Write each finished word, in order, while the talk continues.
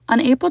On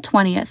April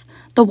 20th,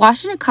 the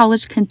Washington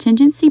College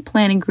Contingency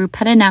Planning Group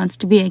had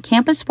announced via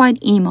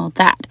campus-wide email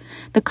that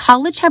the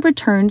college had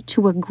returned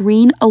to a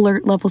green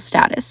alert level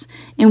status,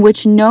 in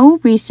which no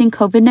recent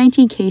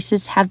COVID-19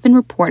 cases have been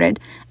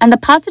reported, and the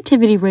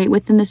positivity rate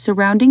within the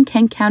surrounding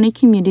Kent County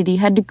community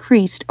had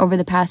decreased over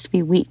the past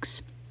few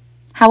weeks.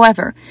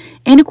 However,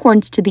 in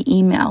accordance to the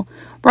email,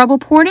 while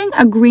reporting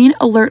a green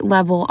alert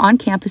level on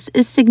campus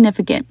is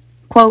significant,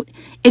 quote,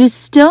 it is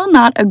still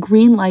not a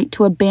green light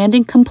to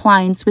abandon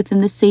compliance within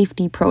the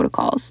safety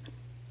protocols.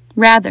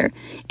 Rather,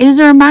 it is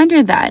a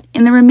reminder that,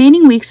 in the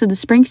remaining weeks of the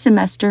spring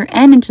semester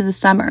and into the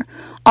summer,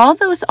 all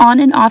those on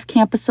and off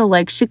campus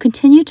alike should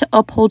continue to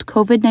uphold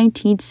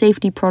COVID-19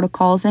 safety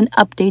protocols and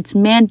updates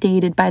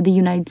mandated by the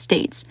United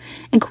States,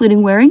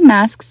 including wearing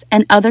masks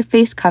and other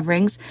face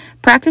coverings,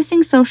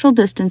 practicing social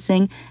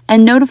distancing,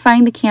 and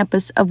notifying the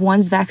campus of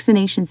one's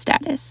vaccination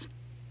status.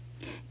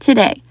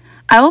 Today,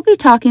 I will be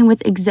talking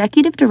with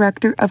Executive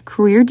Director of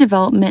Career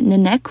Development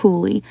Nanette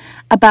Cooley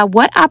about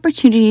what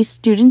opportunities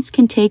students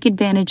can take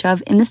advantage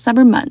of in the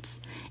summer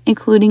months,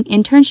 including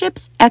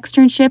internships,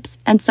 externships,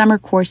 and summer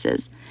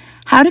courses,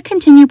 how to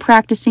continue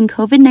practicing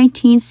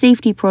COVID-19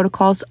 safety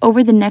protocols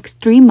over the next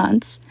 3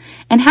 months,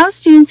 and how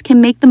students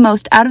can make the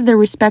most out of their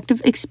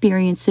respective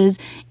experiences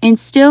in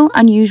still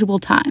unusual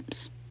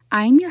times.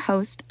 I'm your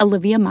host,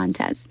 Olivia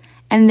Montez,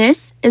 and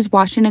this is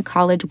Washington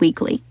College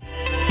Weekly.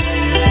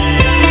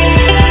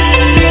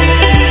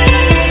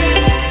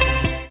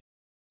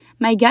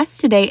 My guest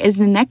today is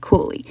Nanette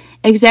Cooley,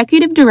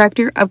 Executive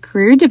Director of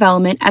Career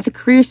Development at the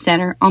Career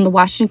Center on the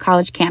Washington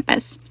College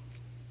campus.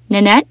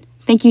 Nanette,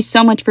 thank you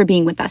so much for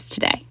being with us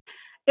today.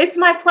 It's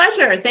my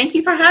pleasure. Thank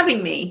you for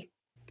having me.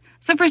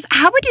 So first,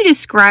 how would you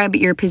describe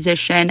your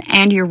position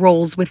and your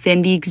roles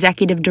within the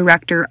Executive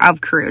Director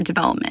of Career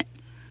Development?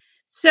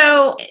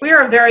 So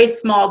we're a very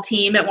small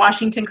team at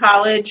Washington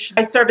College.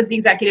 I serve as the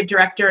Executive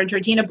Director.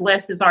 Georgina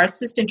Bliss is our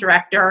Assistant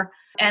Director,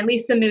 and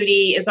Lisa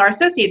Moody is our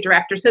Associate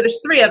Director. So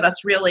there's 3 of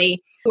us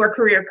really who are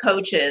career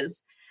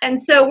coaches. And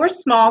so we're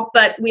small,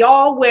 but we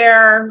all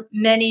wear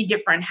many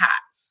different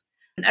hats,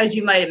 as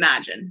you might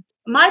imagine.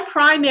 My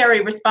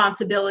primary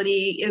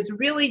responsibility is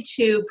really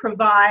to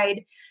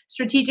provide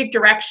strategic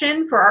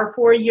direction for our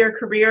 4-year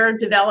career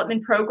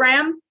development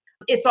program.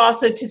 It's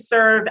also to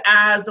serve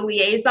as a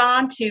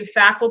liaison to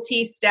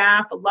faculty,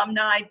 staff,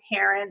 alumni,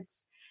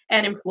 parents,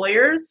 and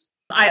employers.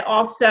 I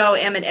also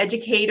am an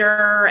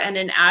educator and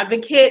an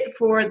advocate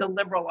for the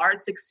liberal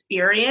arts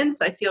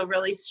experience. I feel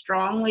really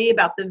strongly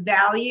about the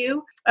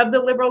value of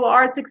the liberal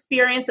arts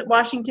experience at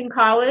Washington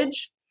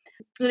College.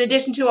 In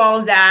addition to all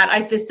of that,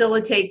 I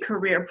facilitate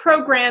career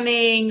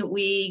programming.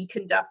 We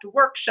conduct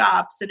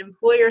workshops and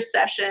employer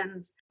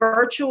sessions,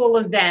 virtual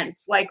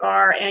events like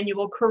our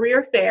annual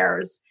career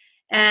fairs,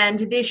 and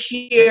this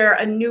year,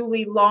 a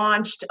newly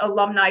launched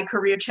alumni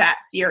career chat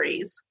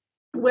series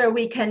where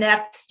we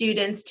connect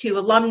students to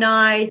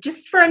alumni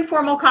just for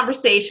informal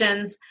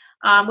conversations,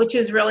 which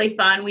is really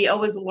fun. We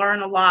always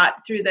learn a lot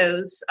through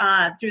those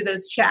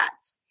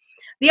chats.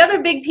 The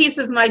other big piece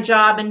of my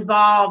job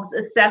involves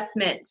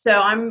assessment.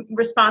 So I'm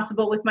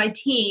responsible with my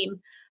team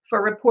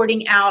for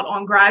reporting out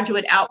on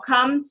graduate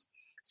outcomes.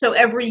 So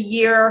every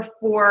year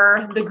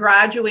for the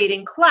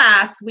graduating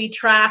class, we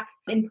track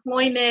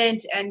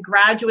employment and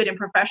graduate and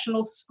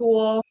professional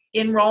school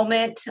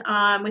enrollment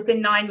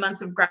within 9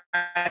 months of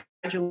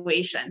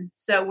graduation.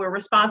 So we're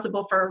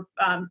responsible for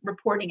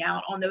reporting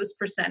out on those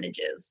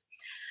percentages.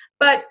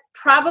 But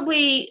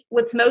probably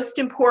what's most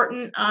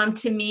important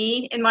to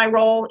me in my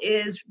role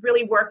is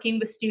really working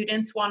with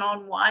students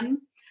one-on-one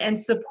and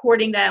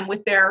supporting them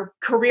with their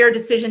career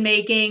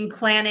decision-making,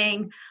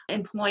 planning,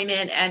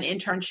 employment, and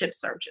internship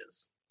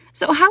searches.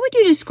 So how would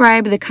you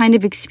describe the kind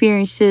of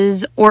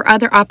experiences or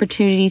other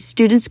opportunities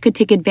students could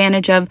take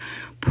advantage of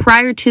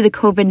prior to the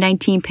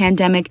COVID-19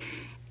 pandemic,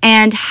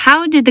 and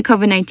how did the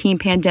COVID-19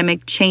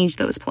 pandemic change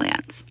those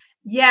plans?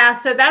 Yeah,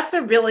 so that's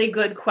a really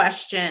good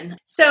question.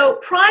 So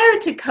prior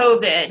to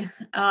COVID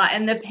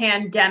and the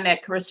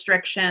pandemic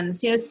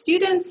restrictions,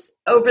 students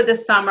over the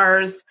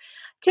summers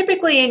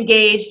typically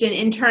engaged in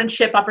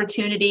internship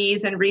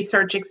opportunities and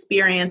research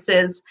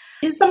experiences.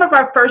 Some of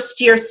our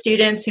first-year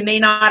students who may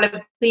not have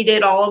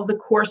completed all of the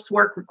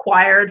coursework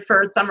required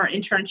for summer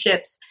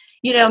internships,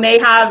 may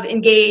have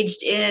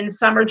engaged in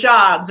summer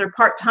jobs or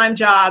part-time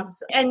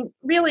jobs. And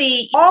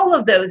really, all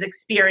of those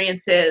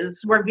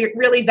experiences were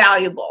really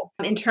valuable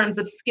in terms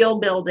of skill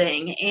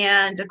building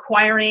and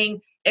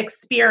acquiring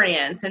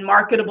experience and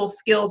marketable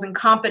skills and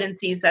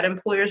competencies that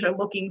employers are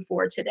looking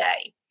for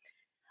today.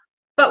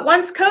 But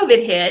once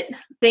COVID hit,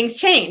 things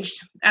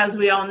changed, as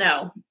we all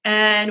know,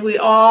 and we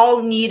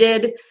all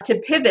needed to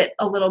pivot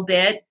a little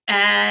bit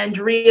and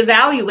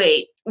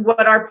reevaluate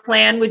what our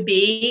plan would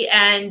be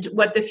and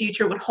what the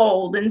future would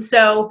hold. And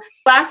so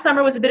last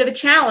summer was a bit of a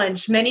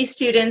challenge. Many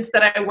students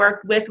that I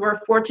worked with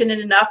were fortunate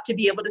enough to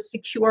be able to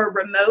secure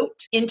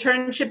remote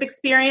internship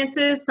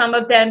experiences. Some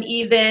of them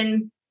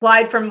even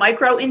applied for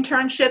micro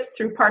internships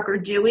through Parker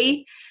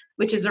Dewey,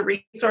 which is a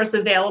resource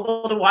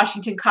available to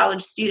Washington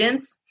College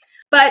students.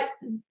 But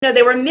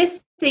they were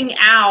missing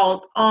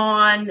out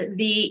on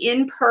the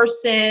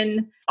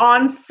in-person,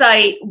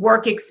 on-site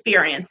work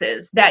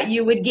experiences that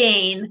you would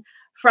gain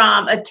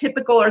from a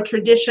typical or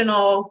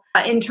traditional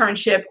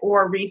internship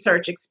or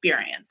research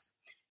experience.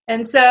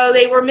 And so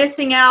they were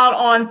missing out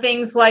on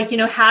things like,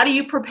 how do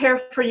you prepare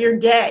for your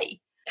day?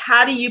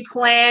 How do you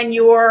plan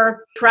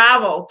your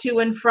travel to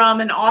and from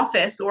an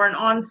office or an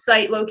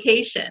on-site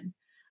location?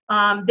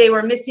 They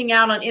were missing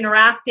out on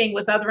interacting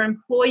with other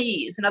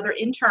employees and other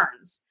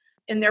interns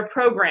in their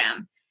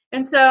program.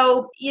 And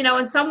so,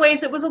 in some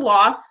ways it was a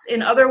loss.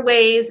 In other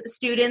ways,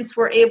 students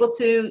were able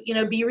to,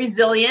 be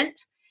resilient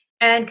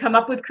and come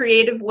up with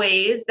creative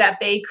ways that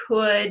they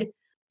could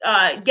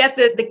get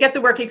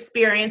the work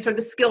experience or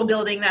the skill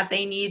building that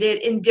they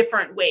needed in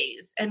different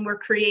ways, and were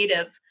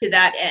creative to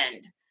that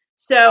end.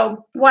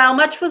 So while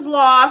much was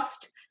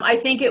lost, I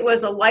think it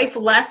was a life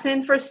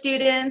lesson for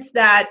students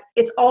that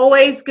it's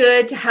always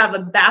good to have a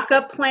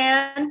backup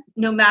plan,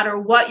 no matter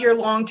what your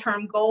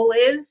long-term goal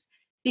is,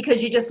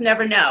 because you just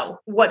never know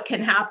what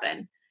can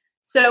happen.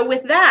 So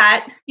with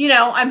that,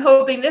 I'm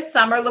hoping this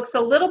summer looks a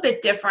little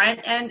bit different,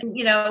 and,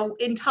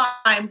 in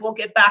time we'll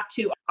get back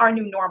to our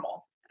new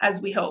normal,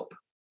 as we hope.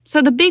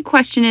 So the big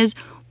question is,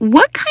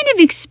 what kind of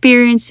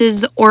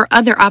experiences or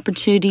other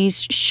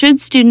opportunities should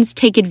students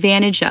take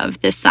advantage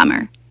of this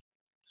summer?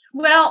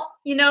 Well,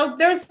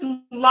 there's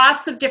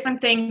lots of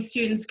different things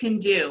students can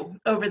do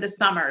over the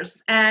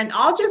summers. And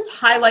I'll just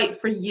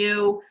highlight for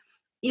you,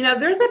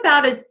 there's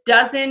about a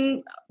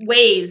dozen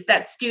ways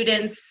that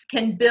students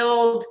can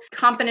build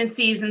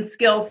competencies and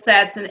skill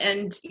sets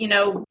and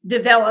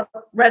develop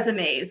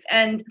resumes.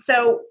 And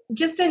so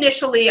just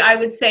initially, I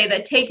would say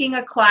that taking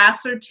a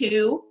class or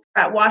two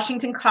at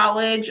Washington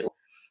College,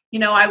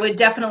 I would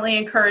definitely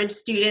encourage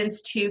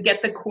students to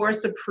get the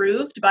course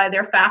approved by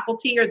their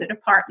faculty or the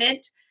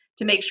department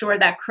to make sure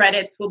that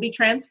credits will be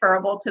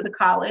transferable to the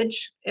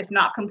college, if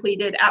not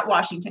completed at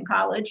Washington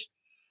College.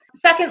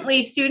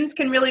 Secondly, students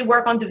can really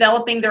work on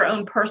developing their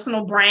own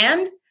personal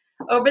brand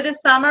over the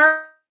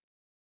summer.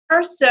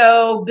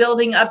 So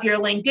building up your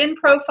LinkedIn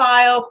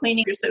profile,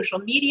 cleaning your social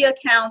media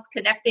accounts,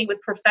 connecting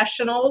with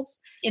professionals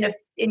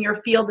in your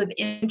field of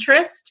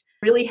interest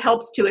really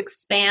helps to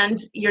expand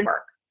your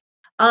work.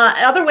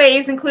 Other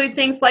ways include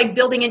things like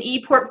building an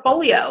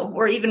e-portfolio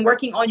or even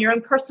working on your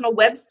own personal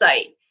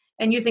website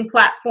and using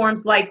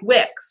platforms like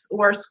Wix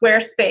or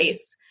Squarespace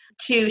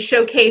to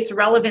showcase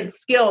relevant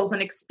skills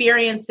and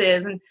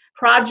experiences and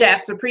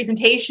projects or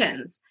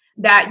presentations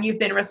that you've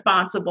been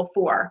responsible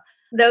for.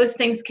 Those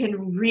things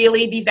can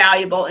really be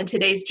valuable in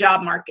today's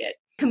job market.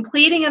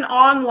 Completing an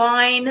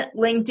online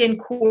LinkedIn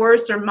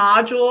course or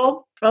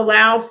module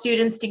allows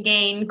students to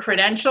gain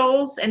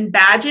credentials and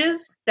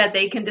badges that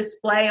they can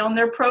display on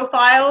their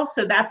profile.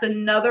 So that's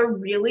another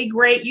really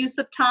great use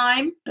of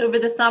time over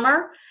the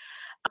summer.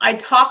 I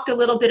talked a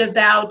little bit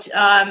about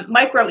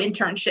micro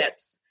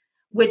internships,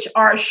 which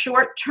are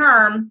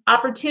short-term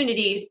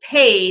opportunities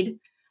paid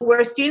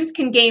where students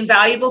can gain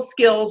valuable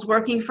skills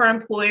working for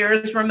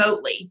employers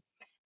remotely.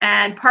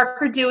 And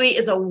Parker Dewey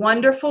is a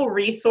wonderful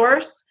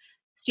resource.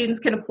 Students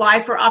can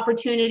apply for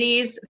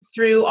opportunities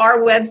through our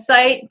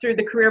website, through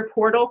the career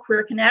portal,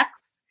 Career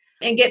Connects,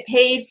 and get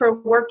paid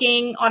for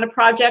working on a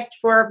project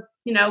for,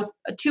 a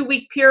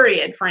 2-week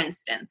period, for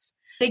instance.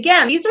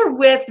 Again, these are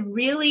with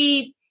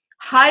really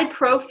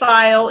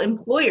high-profile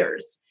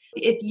employers.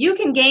 If you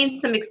can gain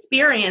some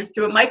experience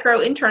through a micro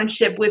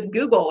internship with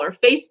Google or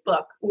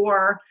Facebook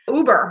or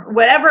Uber,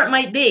 whatever it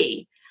might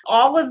be,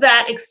 all of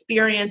that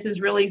experience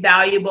is really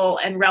valuable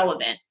and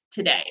relevant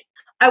today.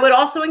 I would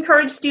also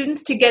encourage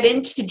students to get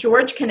into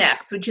George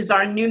Connects, which is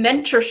our new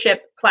mentorship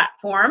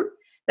platform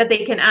that they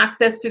can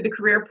access through the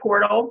career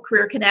portal,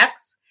 Career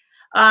Connects.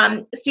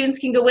 Students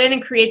can go in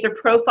and create their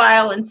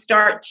profile and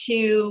start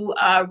to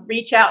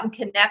reach out and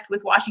connect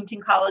with Washington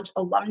College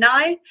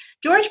alumni.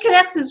 George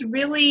Connects is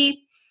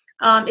really,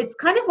 it's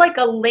kind of like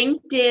a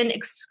LinkedIn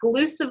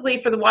exclusively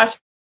for the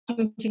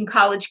Washington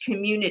College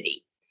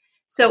community.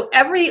 So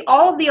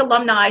all of the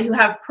alumni who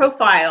have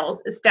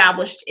profiles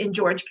established in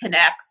George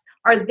Connects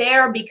are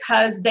there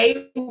because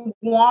they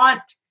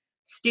want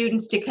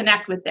students to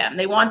connect with them.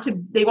 They want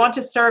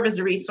to serve as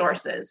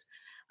resources.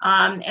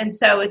 And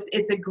so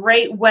it's a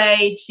great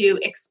way to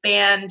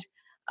expand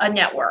a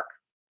network.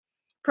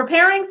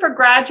 Preparing for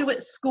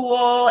graduate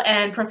school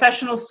and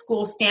professional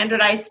school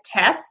standardized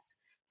tests,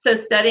 so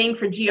studying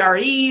for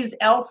GREs,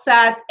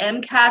 LSATs,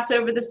 MCATs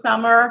over the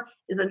summer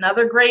is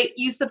another great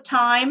use of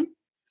time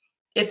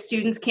if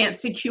students can't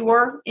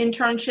secure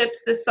internships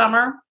this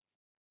summer.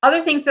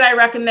 Other things that I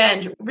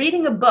recommend,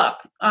 reading a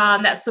book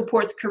that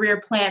supports career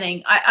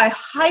planning. I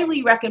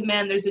highly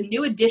recommend, there's a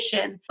new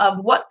edition of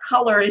What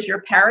Color is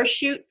Your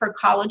Parachute for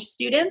college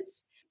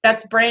students.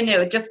 That's brand new.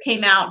 It just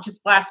came out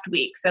just last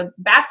week. So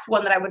that's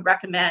one that I would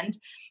recommend.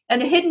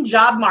 And The Hidden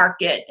Job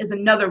Market is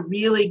another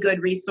really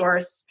good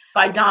resource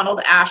by Donald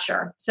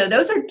Asher. So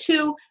those are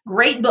two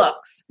great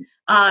books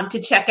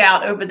to check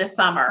out over the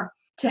summer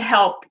to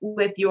help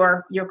with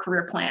your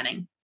career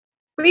planning.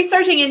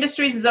 Researching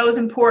industries is always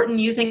important.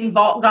 Using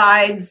vault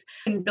guides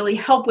can really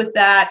help with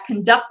that.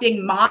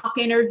 Conducting mock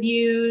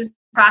interviews.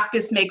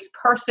 Practice makes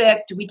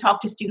perfect. We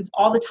talk to students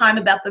all the time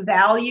about the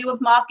value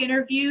of mock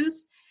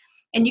interviews.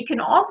 And you can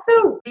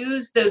also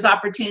use those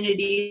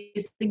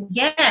opportunities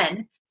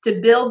again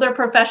to build their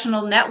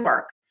professional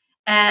network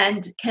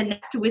and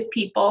connect with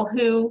people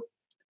who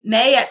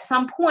may at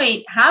some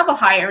point have a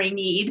hiring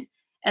need,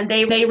 and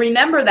they may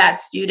remember that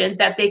student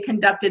that they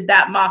conducted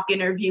that mock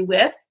interview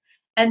with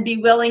and be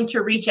willing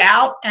to reach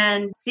out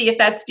and see if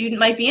that student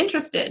might be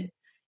interested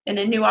in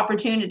a new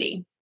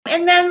opportunity.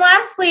 And then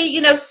lastly,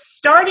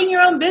 starting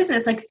your own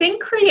business, like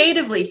think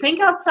creatively, think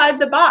outside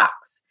the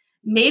box.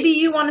 Maybe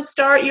you want to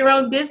start your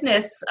own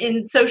business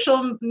in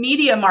social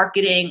media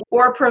marketing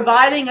or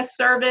providing a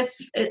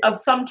service of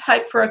some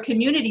type for a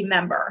community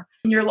member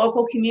in your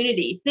local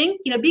community.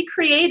 Think, be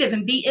creative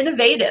and be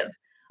innovative.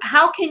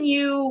 How can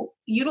you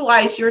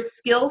utilize your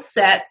skill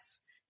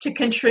sets to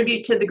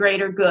contribute to the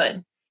greater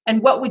good?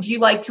 And what would you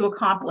like to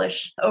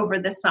accomplish over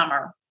the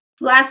summer?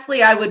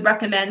 Lastly, I would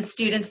recommend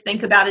students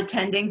think about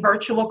attending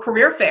virtual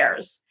career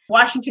fairs.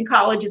 Washington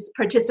College is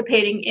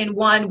participating in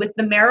one with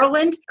the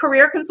Maryland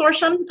Career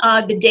Consortium.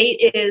 The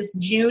date is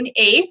June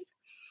 8th.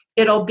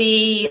 It'll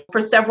be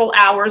for several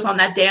hours on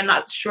that day. I'm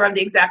not sure of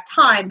the exact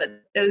time,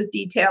 but those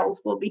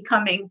details will be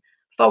coming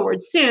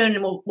forward soon,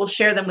 and we'll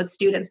share them with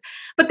students.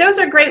 But those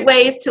are great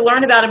ways to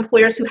learn about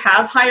employers who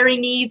have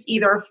hiring needs,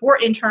 either for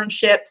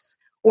internships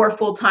or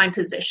full-time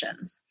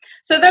positions.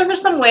 So those are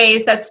some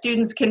ways that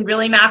students can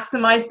really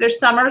maximize their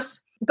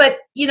summers. But,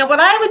 what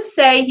I would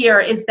say here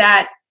is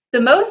that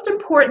the most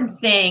important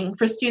thing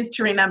for students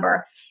to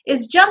remember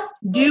is just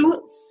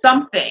do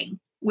something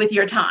with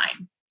your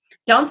time.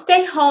 Don't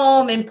stay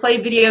home and play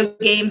video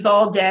games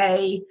all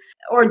day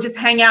or just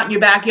hang out in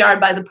your backyard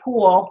by the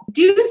pool.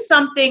 Do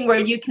something where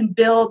you can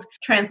build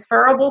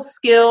transferable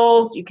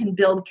skills, you can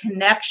build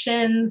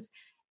connections,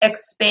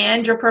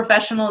 expand your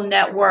professional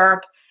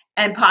network,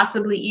 and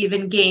possibly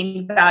even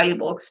gain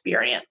valuable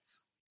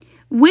experience.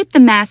 With the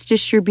mass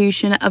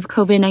distribution of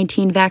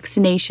COVID-19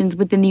 vaccinations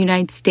within the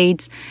United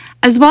States,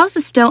 as well as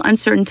the still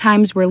uncertain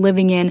times we're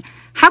living in,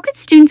 how could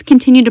students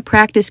continue to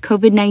practice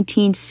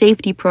COVID-19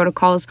 safety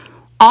protocols,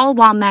 all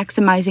while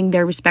maximizing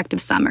their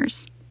respective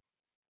summers?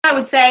 I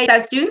would say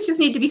that students just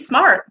need to be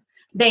smart.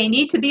 They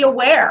need to be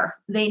aware.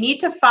 They need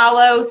to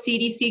follow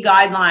CDC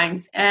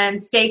guidelines and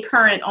stay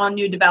current on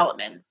new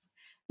developments.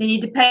 They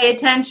need to pay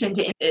attention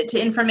to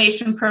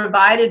information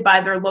provided by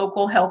their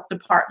local health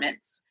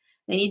departments.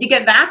 They need to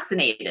get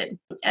vaccinated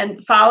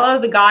and follow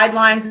the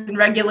guidelines and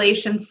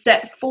regulations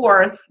set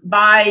forth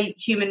by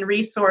human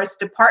resource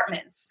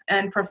departments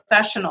and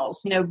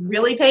professionals.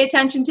 Really pay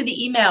attention to the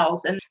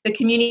emails and the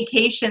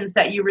communications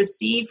that you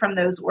receive from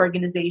those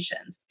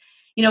organizations.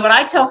 What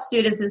I tell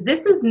students is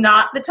this is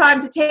not the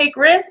time to take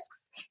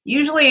risks.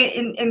 Usually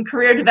in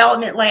career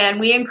development land,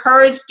 we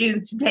encourage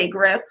students to take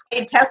risks.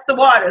 Test the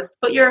waters,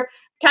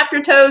 tap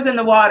your toes in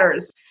the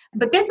waters.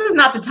 But this is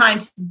not the time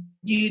to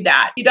do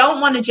that. You don't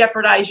want to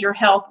jeopardize your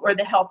health or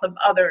the health of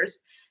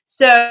others.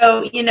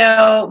 So,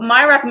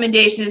 my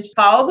recommendation is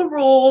follow the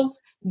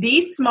rules,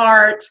 be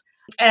smart,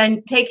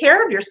 and take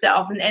care of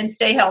yourself and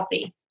stay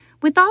healthy.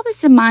 With all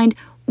this in mind,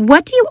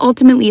 what do you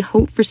ultimately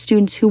hope for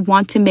students who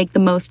want to make the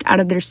most out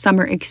of their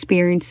summer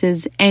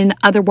experiences in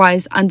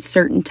otherwise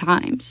uncertain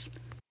times?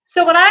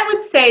 So what I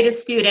would say to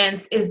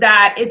students is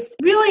that it's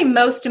really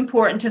most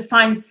important to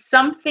find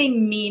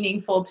something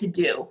meaningful to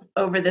do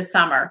over the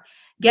summer.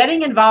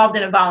 Getting involved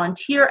in a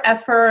volunteer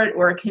effort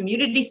or a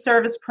community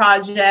service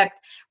project,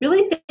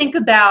 really think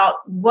about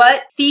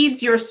what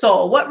feeds your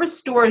soul, what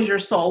restores your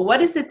soul,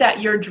 what is it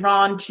that you're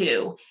drawn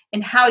to,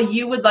 and how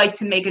you would like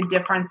to make a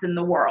difference in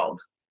the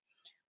world.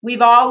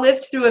 We've all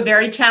lived through a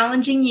very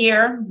challenging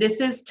year.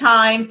 This is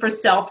time for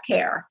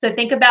self-care. So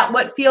think about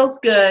what feels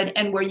good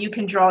and where you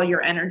can draw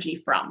your energy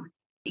from.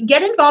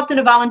 Get involved in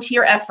a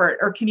volunteer effort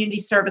or community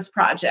service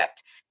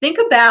project. Think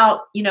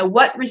about,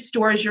 what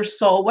restores your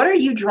soul? What are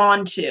you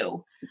drawn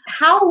to?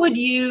 How would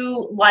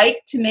you like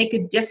to make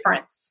a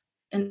difference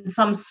in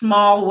some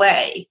small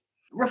way?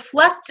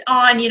 Reflect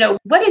on,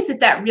 what is it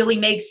that really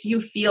makes you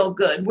feel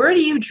good? Where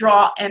do you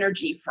draw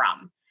energy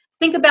from?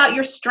 Think about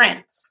your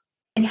strengths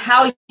and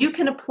how you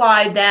can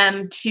apply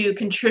them to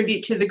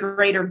contribute to the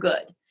greater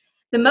good.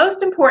 The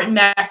most important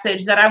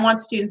message that I want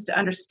students to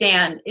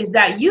understand is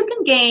that you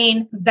can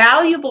gain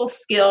valuable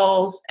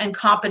skills and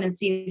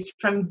competencies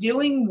from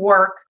doing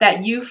work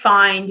that you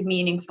find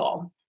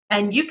meaningful.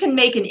 And you can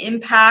make an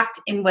impact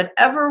in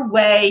whatever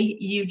way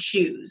you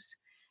choose.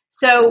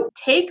 So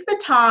take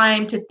the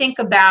time to think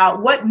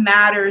about what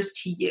matters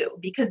to you,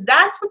 because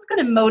that's what's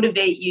going to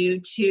motivate you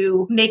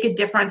to make a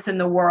difference in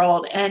the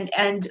world.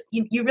 And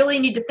you really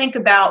need to think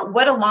about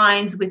what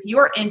aligns with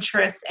your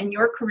interests and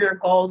your career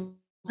goals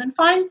and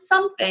find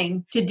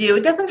something to do.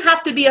 It doesn't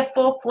have to be a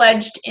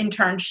full-fledged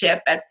internship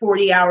at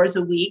 40 hours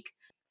a week.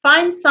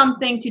 Find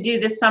something to do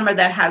this summer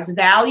that has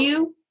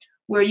value,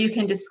 where you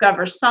can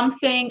discover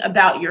something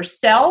about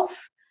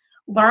yourself,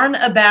 learn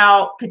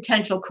about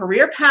potential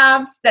career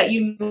paths that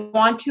you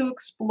want to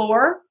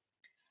explore,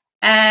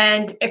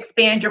 and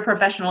expand your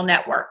professional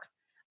network.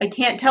 I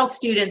can't tell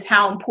students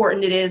how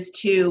important it is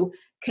to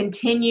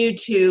continue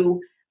to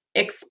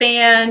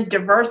expand,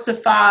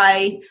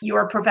 diversify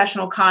your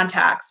professional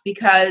contacts,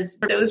 because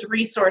those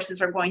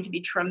resources are going to be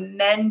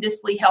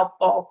tremendously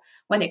helpful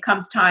when it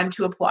comes time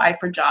to apply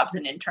for jobs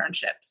and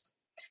internships.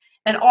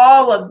 And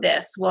all of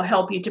this will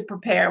help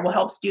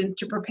students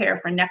to prepare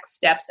for next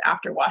steps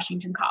after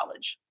Washington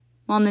College.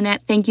 Well,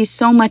 Nanette, thank you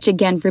so much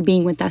again for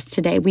being with us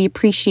today. We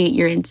appreciate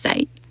your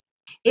insight.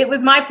 It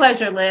was my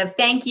pleasure, Liv.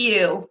 Thank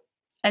you,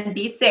 and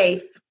be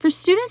safe. For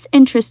students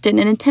interested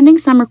in attending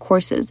summer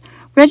courses,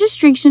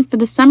 registration for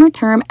the summer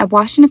term at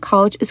Washington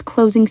College is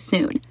closing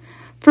soon.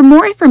 For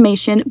more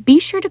information, be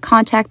sure to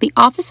contact the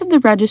Office of the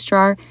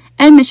Registrar,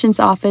 Admissions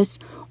Office,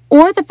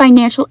 or the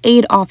Financial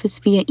Aid Office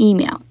via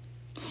email.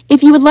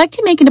 If you would like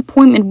to make an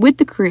appointment with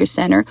the Career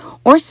Center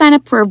or sign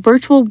up for a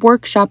virtual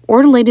workshop or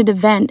related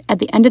event at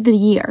the end of the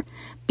year,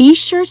 be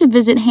sure to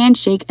visit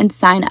Handshake and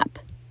sign up.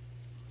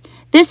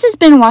 This has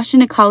been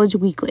Washington College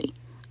Weekly.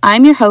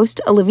 I'm your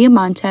host, Olivia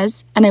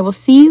Montez, and I will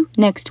see you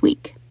next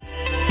week.